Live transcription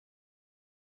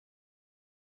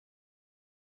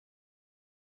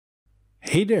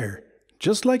Hey there!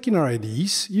 Just like in our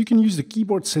IDEs, you can use the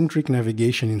keyboard-centric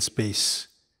navigation in Space.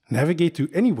 Navigate to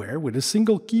anywhere with a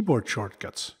single keyboard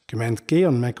shortcut, Cmd+K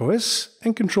on macOS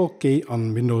and Ctrl+K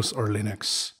on Windows or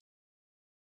Linux.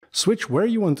 Switch where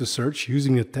you want to search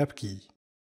using the Tab key.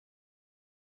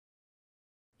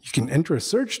 You can enter a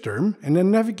search term and then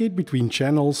navigate between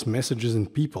channels, messages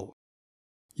and people.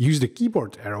 Use the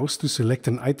keyboard arrows to select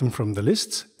an item from the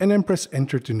list and then press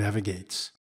Enter to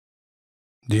navigate.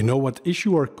 Do you know what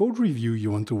issue or code review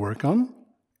you want to work on?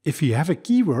 If you have a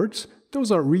keyword,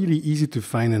 those are really easy to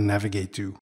find and navigate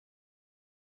to.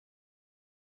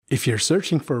 If you're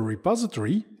searching for a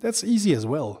repository, that's easy as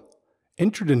well.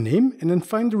 Enter the name and then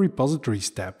find the Repositories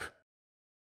tab.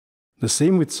 The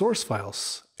same with source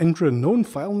files. Enter a known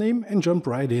file name and jump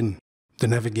right in. The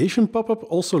navigation pop-up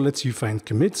also lets you find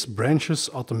commits, branches,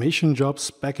 automation jobs,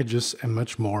 packages and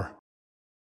much more.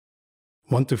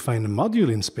 Want to find a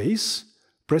module in Space?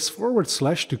 Press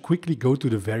 / to quickly go to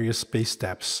the various Space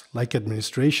tabs, like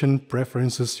Administration,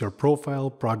 Preferences, Your Profile,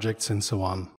 Projects and so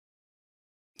on.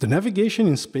 The navigation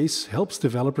in Space helps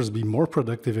developers be more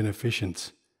productive and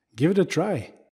efficient. Give it a try!